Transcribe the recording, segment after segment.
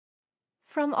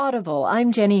From Audible,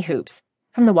 I'm Jenny Hoops.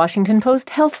 From the Washington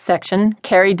Post Health section,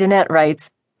 Carrie Dennett writes,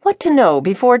 "What to know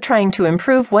before trying to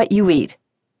improve what you eat."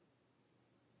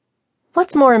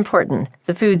 What's more important,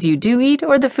 the foods you do eat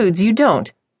or the foods you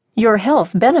don't? Your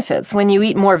health benefits when you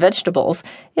eat more vegetables.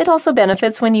 It also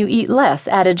benefits when you eat less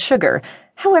added sugar.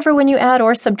 However, when you add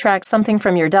or subtract something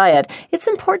from your diet, it's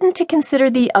important to consider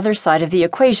the other side of the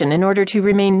equation in order to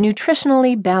remain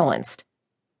nutritionally balanced.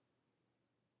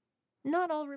 Not all